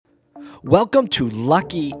Welcome to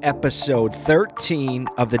Lucky episode 13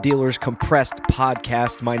 of the Dealers Compressed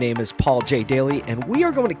podcast. My name is Paul J. Daly, and we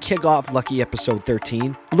are going to kick off Lucky episode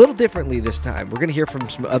 13 a little differently this time. We're going to hear from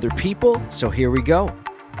some other people, so here we go.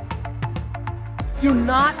 You're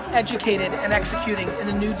not educated and executing in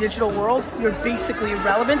the new digital world, you're basically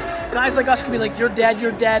irrelevant. Guys like us can be like, you're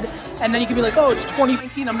dead. And then you can be like, oh, it's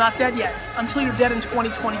 2019, I'm not dead yet. Until you're dead in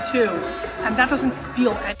 2022. And that doesn't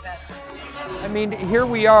feel any better. I mean, here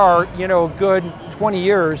we are, good 20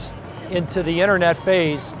 years into the internet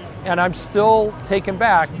phase, and I'm still taken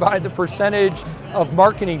back by the percentage of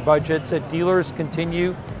marketing budgets that dealers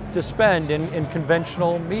continue to spend in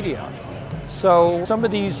conventional media. So some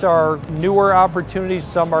of these are newer opportunities,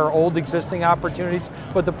 some are old existing opportunities,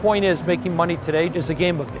 but the point is making money today is a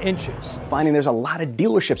game of inches. Finding there's a lot of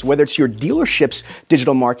dealerships, whether it's your dealership's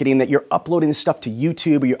digital marketing, that you're uploading this stuff to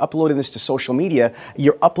YouTube or you're uploading this to social media,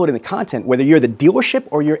 you're uploading the content, whether you're the dealership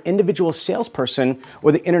or your individual salesperson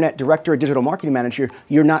or the internet director or digital marketing manager,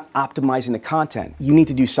 you're not optimizing the content. You need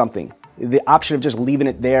to do something. The option of just leaving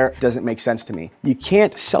it there doesn't make sense to me. You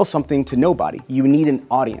can't sell something to nobody. You need an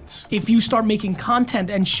audience. If you start making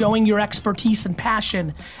content and showing your expertise and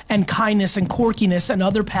passion and kindness and quirkiness and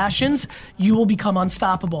other passions, you will become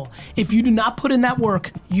unstoppable. If you do not put in that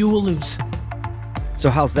work, you will lose. So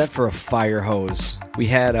how's that for a fire hose? We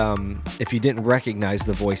had, if you didn't recognize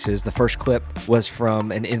the voices, the first clip was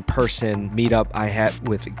from an in-person meetup I had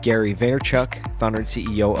with Gary Vaynerchuk, founder and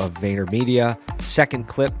CEO of VaynerMedia. Second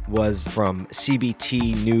clip was from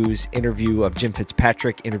CBT News interview of Jim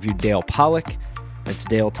Fitzpatrick, interviewed Dale Pollack. That's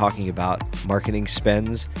Dale talking about marketing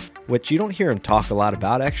spends, which you don't hear him talk a lot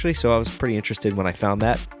about, actually, so I was pretty interested when I found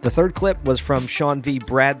that. The third clip was from Sean V.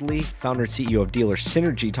 Bradley, founder and CEO of Dealer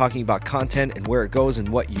Synergy, talking about content and where it goes and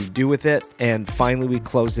what you do with it. And finally, we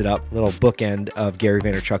closed it up, little bookend of Gary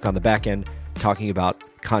Vaynerchuk on the back end, talking about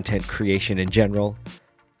content creation in general.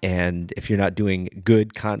 And if you're not doing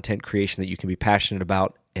good content creation that you can be passionate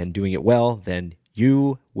about and doing it well, then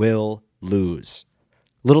you will lose.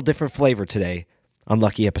 Little different flavor today on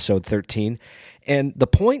Lucky episode 13. And the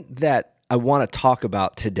point that I want to talk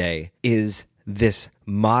about today is this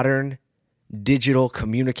modern digital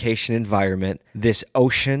communication environment, this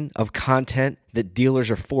ocean of content that dealers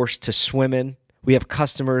are forced to swim in. We have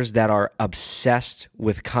customers that are obsessed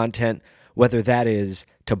with content, whether that is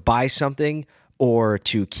to buy something or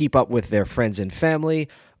to keep up with their friends and family,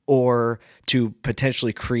 or to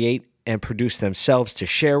potentially create and produce themselves to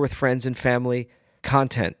share with friends and family.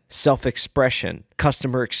 Content, self-expression,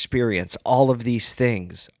 customer experience, all of these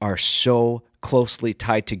things are so closely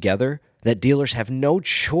tied together that dealers have no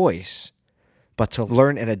choice but to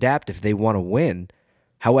learn and adapt if they want to win.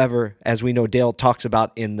 However, as we know, Dale talks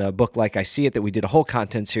about in the book Like I See It, that we did a whole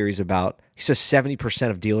content series about, he says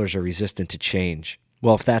 70% of dealers are resistant to change.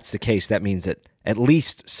 Well, if that's the case, that means that at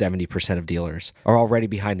least 70% of dealers are already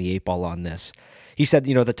behind the eight ball on this. He said,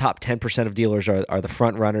 the top 10% of dealers are the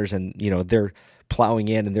front runners, and, they're plowing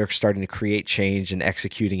in and they're starting to create change and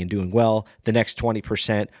executing and doing well. The next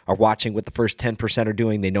 20% are watching what the first 10% are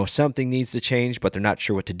doing. They know something needs to change, but they're not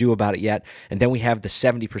sure what to do about it yet. And then we have the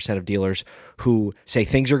 70% of dealers who say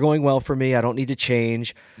things are going well for me. I don't need to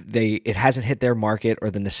change. It hasn't hit their market, or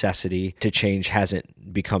the necessity to change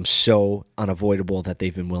hasn't become so unavoidable that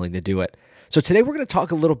they've been willing to do it. So today we're going to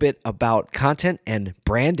talk a little bit about content and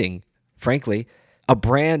branding, frankly. A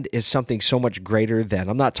brand is something so much greater than,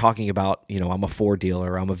 I'm not talking about, I'm a Ford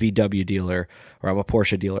dealer, or I'm a VW dealer, or I'm a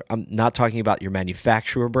Porsche dealer. I'm not talking about your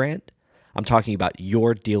manufacturer brand. I'm talking about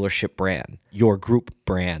your dealership brand, your group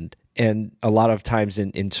brand. And a lot of times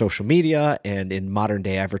in social media and in modern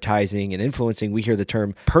day advertising and influencing, we hear the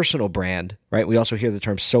term personal brand, right? We also hear the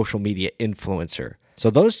term social media influencer. So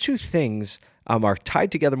those two things are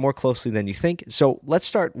tied together more closely than you think. So let's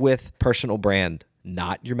start with personal brand,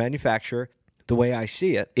 not your manufacturer. The way I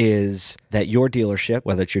see it is that your dealership,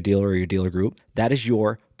 whether it's your dealer or your dealer group, that is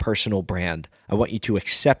your personal brand. I want you to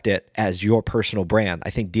accept it as your personal brand.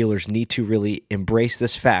 I think dealers need to really embrace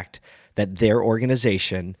this fact that their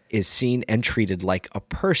organization is seen and treated like a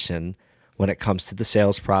person when it comes to the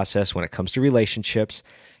sales process, when it comes to relationships.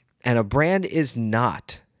 And a brand is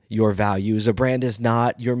not your values. A brand is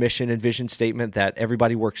not your mission and vision statement that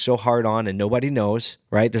everybody works so hard on and nobody knows,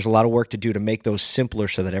 right? There's a lot of work to do to make those simpler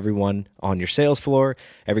so that everyone on your sales floor,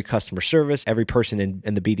 every customer service, every person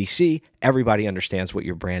in the BDC, everybody understands what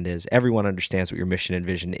your brand is. Everyone understands what your mission and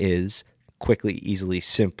vision is, quickly, easily,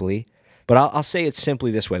 simply. But I'll say it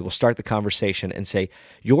simply this way. We'll start the conversation and say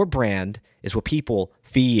your brand is what people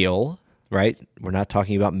feel, right? We're not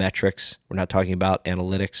talking about metrics. We're not talking about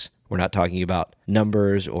analytics. We're not talking about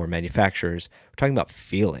numbers or manufacturers. We're talking about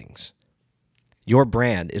feelings. Your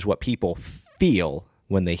brand is what people feel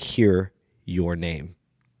when they hear your name.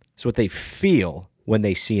 It's what they feel when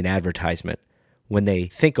they see an advertisement, when they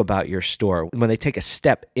think about your store, when they take a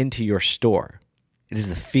step into your store. It is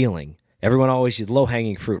the feeling. Everyone always uses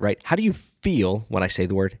low-hanging fruit, right? How do you feel when I say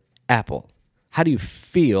the word Apple? How do you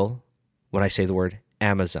feel when I say the word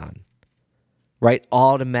Amazon? Right?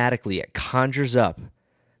 Automatically, it conjures up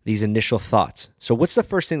these initial thoughts. So what's the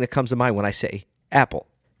first thing that comes to mind when I say Apple?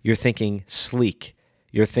 You're thinking sleek.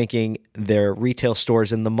 You're thinking their retail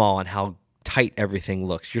stores in the mall and how tight everything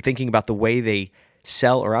looks. You're thinking about the way they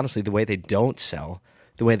sell, or honestly, the way they don't sell,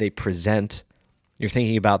 the way they present. You're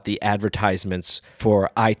thinking about the advertisements for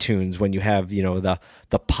iTunes when you have,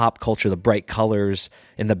 the pop culture, the bright colors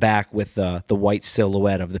in the back with the white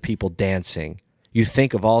silhouette of the people dancing. You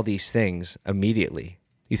think of all these things immediately.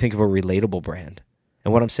 You think of a relatable brand.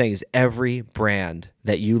 And what I'm saying is every brand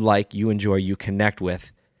that you like, you enjoy, you connect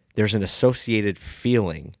with, there's an associated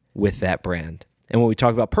feeling with that brand. And when we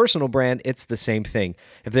talk about personal brand, it's the same thing.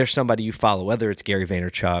 If there's somebody you follow, whether it's Gary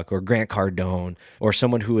Vaynerchuk or Grant Cardone or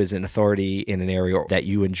someone who is an authority in an area that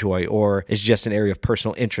you enjoy or is just an area of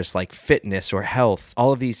personal interest like fitness or health,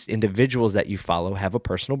 all of these individuals that you follow have a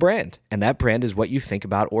personal brand. And that brand is what you think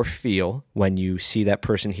about or feel when you see that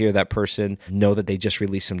person, hear that person, know that they just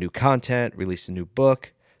released some new content, released a new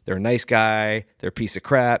book, they're a nice guy, they're a piece of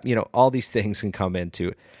crap, all these things can come into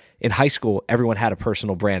it. In high school, everyone had a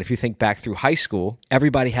personal brand. If you think back through high school,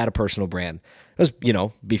 everybody had a personal brand. It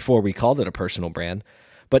was, before we called it a personal brand,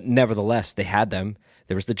 but nevertheless, they had them.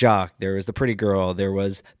 There was the jock, there was the pretty girl, there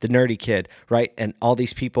was the nerdy kid, right? And all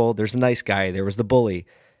these people, there's the nice guy, there was the bully.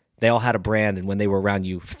 They all had a brand, and when they were around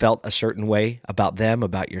you, felt a certain way about them,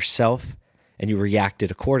 about yourself, and you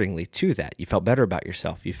reacted accordingly to that. You felt better about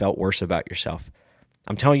yourself. You felt worse about yourself.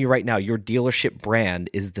 I'm telling you right now, your dealership brand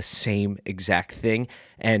is the same exact thing,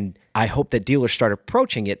 and I hope that dealers start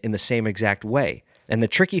approaching it in the same exact way. And the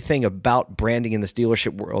tricky thing about branding in this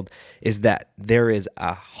dealership world is that there is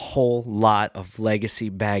a whole lot of legacy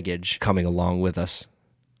baggage coming along with us.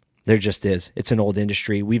 There just is. It's an old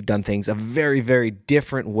industry. We've done things a very, very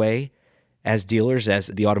different way as dealers, as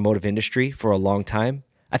the automotive industry for a long time.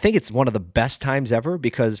 I think it's one of the best times ever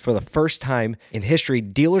because for the first time in history,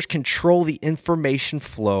 dealers control the information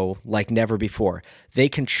flow like never before. They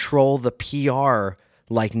control the PR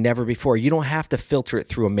like never before. You don't have to filter it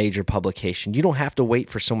through a major publication. You don't have to wait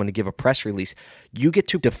for someone to give a press release. You get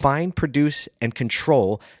to define, produce, and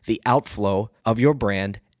control the outflow of your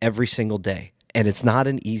brand every single day. And it's not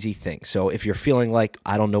an easy thing. So if you're feeling like,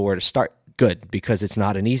 I don't know where to start, good, because it's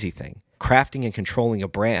not an easy thing. Crafting and controlling a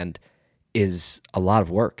brand is a lot of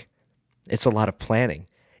work. It's a lot of planning.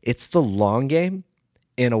 It's the long game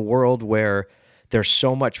in a world where there's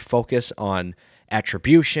so much focus on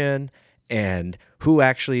attribution and who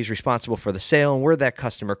actually is responsible for the sale and where that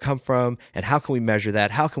customer come from and how can we measure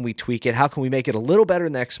that? How can we tweak it? How can we make it a little better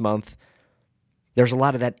next month? There's a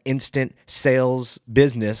lot of that instant sales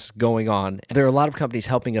business going on. There are a lot of companies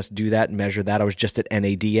helping us do that and measure that. I was just at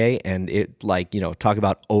NADA and talk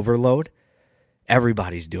about overload.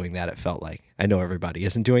 Everybody's doing that, it felt like. I know everybody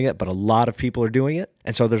isn't doing it, but a lot of people are doing it.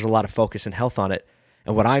 And so there's a lot of focus and health on it.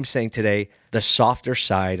 And what I'm saying today, the softer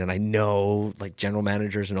side, and I know like general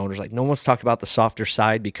managers and owners, like no one's talking about the softer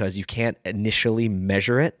side because you can't initially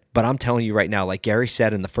measure it. But I'm telling you right now, like Gary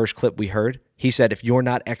said in the first clip we heard, he said, if you're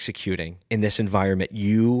not executing in this environment,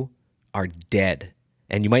 you are dead.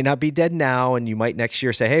 And you might not be dead now, and you might next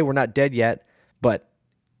year say, hey, we're not dead yet, but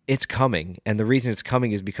it's coming. And the reason it's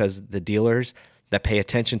coming is because the dealers that pay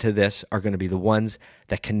attention to this are going to be the ones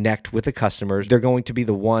that connect with the customers. They're going to be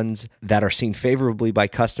the ones that are seen favorably by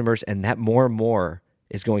customers, and that more and more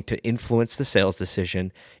is going to influence the sales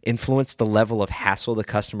decision, influence the level of hassle the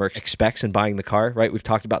customer expects in buying the car, right? We've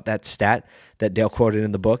talked about that stat that Dale quoted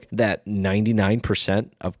in the book, that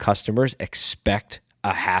 99% of customers expect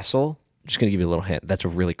a hassle. I'm just going to give you a little hint. That's a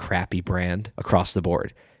really crappy brand across the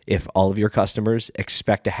board. If all of your customers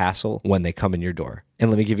expect a hassle when they come in your door.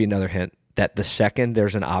 And let me give you another hint. That the second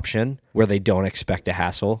there's an option where they don't expect a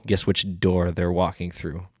hassle, guess which door they're walking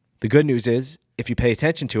through. The good news is, if you pay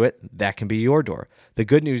attention to it, that can be your door. The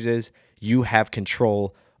good news is you have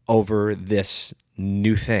control over this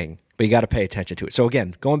new thing, but you got to pay attention to it. So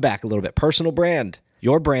again, going back a little bit, personal brand.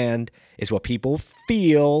 Your brand is what people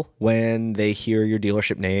feel when they hear your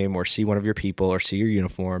dealership name or see one of your people or see your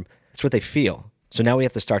uniform. It's what they feel. So now we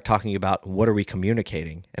have to start talking about what are we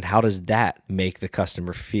communicating and how does that make the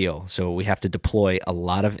customer feel? So we have to deploy a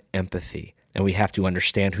lot of empathy and we have to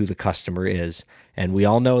understand who the customer is. And we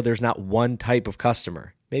all know there's not one type of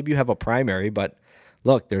customer. Maybe you have a primary, but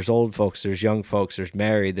Look, there's old folks, there's young folks, there's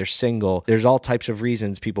married, there's single. There's all types of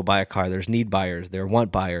reasons people buy a car. There's need buyers, there are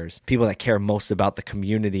want buyers, people that care most about the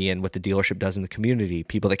community and what the dealership does in the community,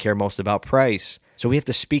 people that care most about price. So we have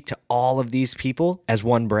to speak to all of these people as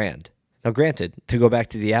one brand. Now, granted, to go back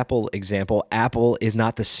to the Apple example, Apple is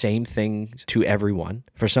not the same thing to everyone.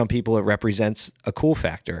 For some people, it represents a cool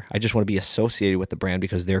factor. I just want to be associated with the brand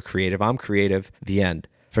because they're creative. I'm creative, the end.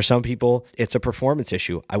 For some people, it's a performance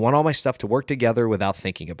issue. I want all my stuff to work together without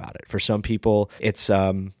thinking about it. For some people, it's,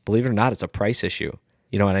 believe it or not, it's a price issue.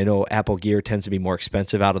 And I know Apple gear tends to be more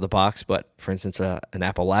expensive out of the box, but for instance, an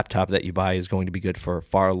Apple laptop that you buy is going to be good for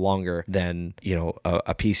far longer than,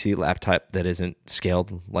 a PC laptop that isn't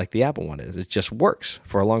scaled like the Apple one is. It just works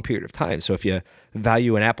for a long period of time. So if you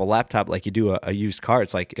value an Apple laptop like you do a used car,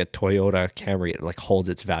 it's like a Toyota Camry. It holds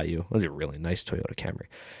its value. Well, it's a really nice Toyota Camry.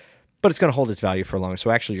 But it's going to hold its value for longer. So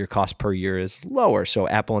actually your cost per year is lower. So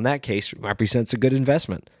Apple in that case represents a good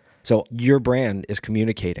investment. So your brand is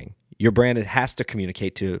communicating. Your brand has to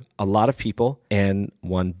communicate to a lot of people. And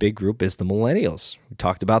one big group is the millennials. We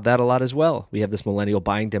talked about that a lot as well. We have this millennial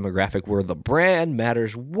buying demographic where the brand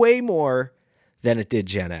matters way more than it did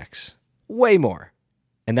Gen X. Way more.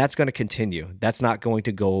 And that's going to continue. That's not going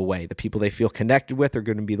to go away. The people they feel connected with are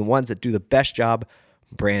going to be the ones that do the best job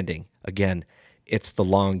branding. Again, it's the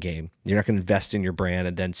long game. You're not going to invest in your brand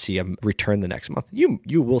and then see a return the next month.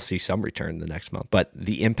 You will see some return the next month, but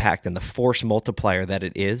the impact and the force multiplier that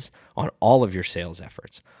it is on all of your sales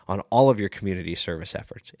efforts, on all of your community service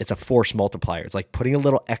efforts, it's a force multiplier. It's like putting a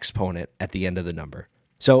little exponent at the end of the number.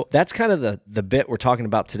 So that's kind of the bit we're talking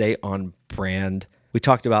about today on brand. We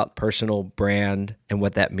talked about personal brand and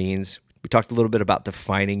what that means. We talked a little bit about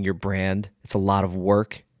defining your brand. It's a lot of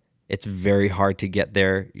work. It's very hard to get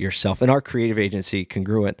there yourself. In our creative agency,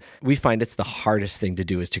 Congruent, we find it's the hardest thing to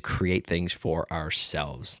do is to create things for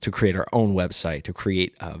ourselves, to create our own website, to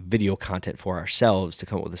create video content for ourselves, to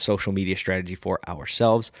come up with a social media strategy for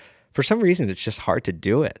ourselves. For some reason, it's just hard to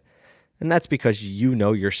do it. And that's because you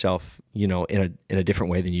know yourself, in a different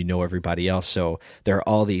way than you know everybody else. So there are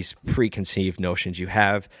all these preconceived notions you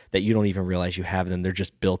have that you don't even realize you have them. They're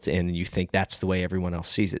just built in and you think that's the way everyone else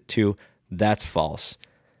sees it too. That's false.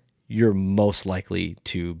 You're most likely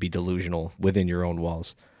to be delusional within your own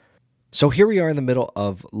walls. So here we are in the middle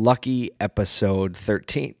of Lucky episode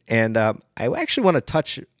 13. And I actually want to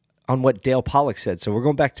touch on what Dale Pollak said. So we're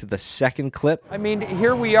going back to the second clip. I mean,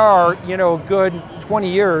 here we are, good 20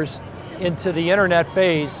 years into the internet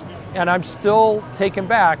phase, and I'm still taken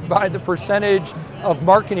back by the percentage of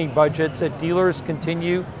marketing budgets that dealers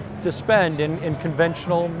continue to spend in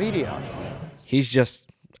conventional media. He's just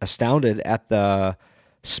astounded at the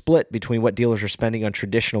split between what dealers are spending on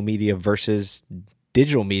traditional media versus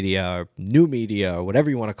digital media, or new media, or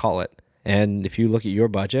whatever you want to call it. And if you look at your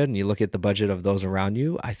budget and you look at the budget of those around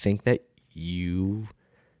you, I think that you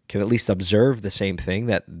can at least observe the same thing,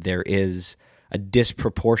 that there is a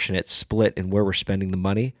disproportionate split in where we're spending the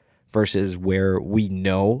money versus where we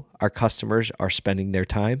know our customers are spending their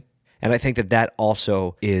time. And I think that that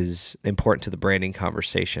also is important to the branding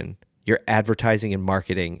conversation. You're advertising and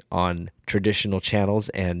marketing on traditional channels,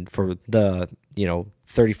 and for the,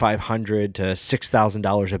 $3,500 to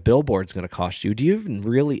 $6,000 a billboard is going to cost you. Do you even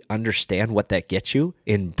really understand what that gets you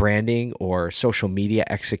in branding or social media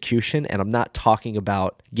execution? And I'm not talking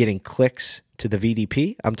about getting clicks to the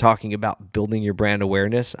VDP. I'm talking about building your brand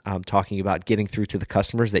awareness. I'm talking about getting through to the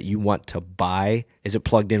customers that you want to buy. Is it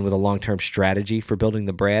plugged in with a long-term strategy for building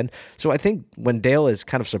the brand? So I think when Dale is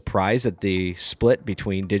kind of surprised at the split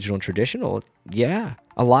between digital and traditional, yeah,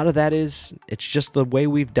 a lot of that is, it's just the way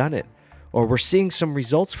we've done it. Or we're seeing some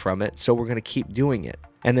results from it, so we're going to keep doing it.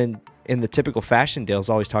 And then in the typical fashion, Dale's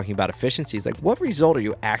always talking about efficiencies. Like, what result are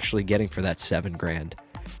you actually getting for that $7,000?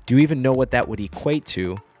 Do you even know what that would equate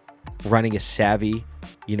to running a savvy,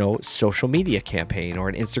 social media campaign or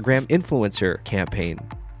an Instagram influencer campaign?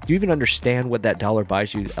 Do you even understand what that dollar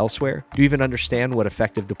buys you elsewhere? Do you even understand what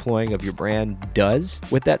effective deploying of your brand does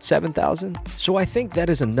with that $7,000? So I think that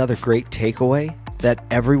is another great takeaway that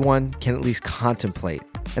everyone can at least contemplate.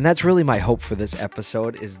 And that's really my hope for this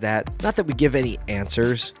episode, is that not that we give any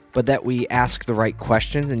answers, but that we ask the right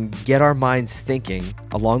questions and get our minds thinking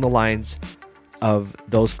along the lines of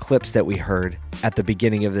those clips that we heard at the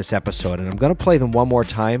beginning of this episode. And I'm going to play them one more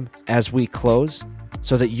time as we close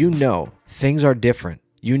so that you know things are different.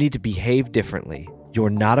 You need to behave differently.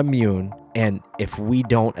 You're not immune. And if we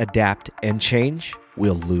don't adapt and change,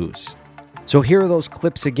 we'll lose. So here are those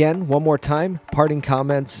clips again, one more time. Parting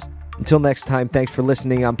comments. Until next time, thanks for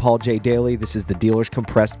listening. I'm Paul J. Daly. This is the Dealers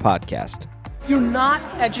Compressed Podcast. you're not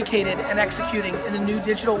educated and executing in the new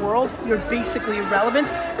digital world, you're basically irrelevant.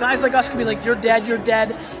 Guys like us could be like, you're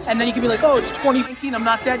dead, and then you can be like, oh, it's 2019, I'm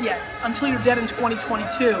not dead yet, until you're dead in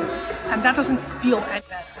 2022, and that doesn't feel any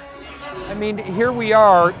better. I mean, here we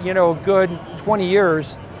are, good 20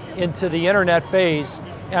 years into the internet phase,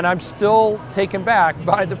 and I'm still taken back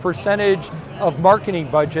by the percentage of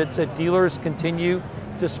marketing budgets that dealers continue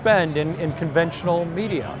to spend in conventional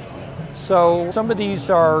media. So some of these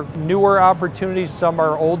are newer opportunities, some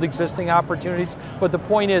are old existing opportunities, but the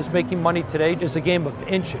point is making money today is a game of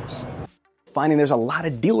inches. Finding there's a lot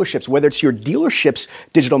of dealerships, whether it's your dealership's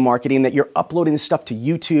digital marketing, that you're uploading this stuff to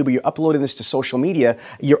YouTube or you're uploading this to social media,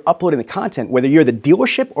 you're uploading the content, whether you're the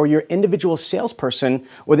dealership or your individual salesperson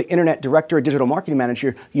or the internet director or digital marketing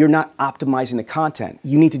manager, you're not optimizing the content.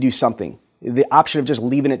 You need to do something. The option of just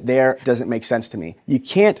leaving it there doesn't make sense to me. You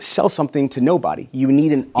can't sell something to nobody. You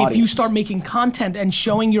need an audience. If you start making content and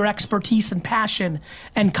showing your expertise and passion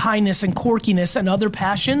and kindness and quirkiness and other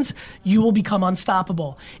passions, you will become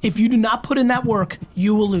unstoppable. If you do not put in that work,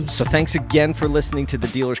 you will lose. So thanks again for listening to the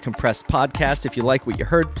Dealers Compressed podcast. If you like what you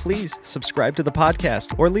heard, please subscribe to the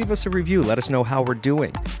podcast or leave us a review. Let us know how we're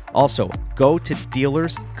doing. Also, go to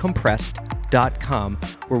dealerscompressed.com,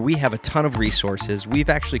 where we have a ton of resources. We've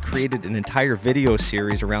actually created an entire video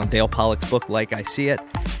series around Dale Pollak's book, Like I See It,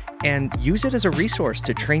 and use it as a resource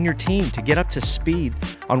to train your team to get up to speed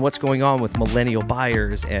on what's going on with millennial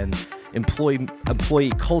buyers and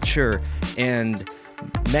employee culture and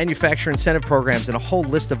manufacturer incentive programs and a whole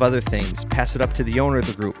list of other things. Pass it up to the owner of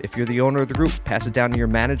the group. If you're the owner of the group, pass it down to your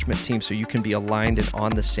management team so you can be aligned and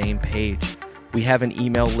on the same page. We have an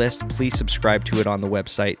email list. Please subscribe to it on the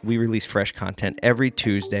website. We release fresh content every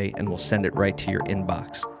Tuesday, and we'll send it right to your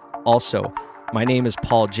inbox. Also, my name is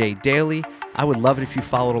Paul J. Daly. I would love it if you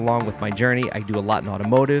followed along with my journey. I do a lot in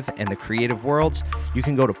automotive and the creative worlds. You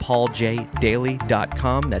can go to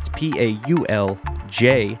pauljddaly.com. That's PaulJdaly,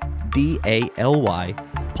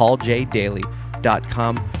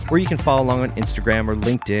 pauljddaly.com, where you can follow along on Instagram or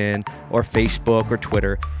LinkedIn or Facebook or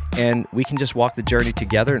Twitter. And we can just walk the journey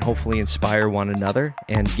together and hopefully inspire one another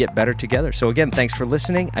and get better together. So again, thanks for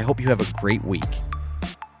listening. I hope you have a great week.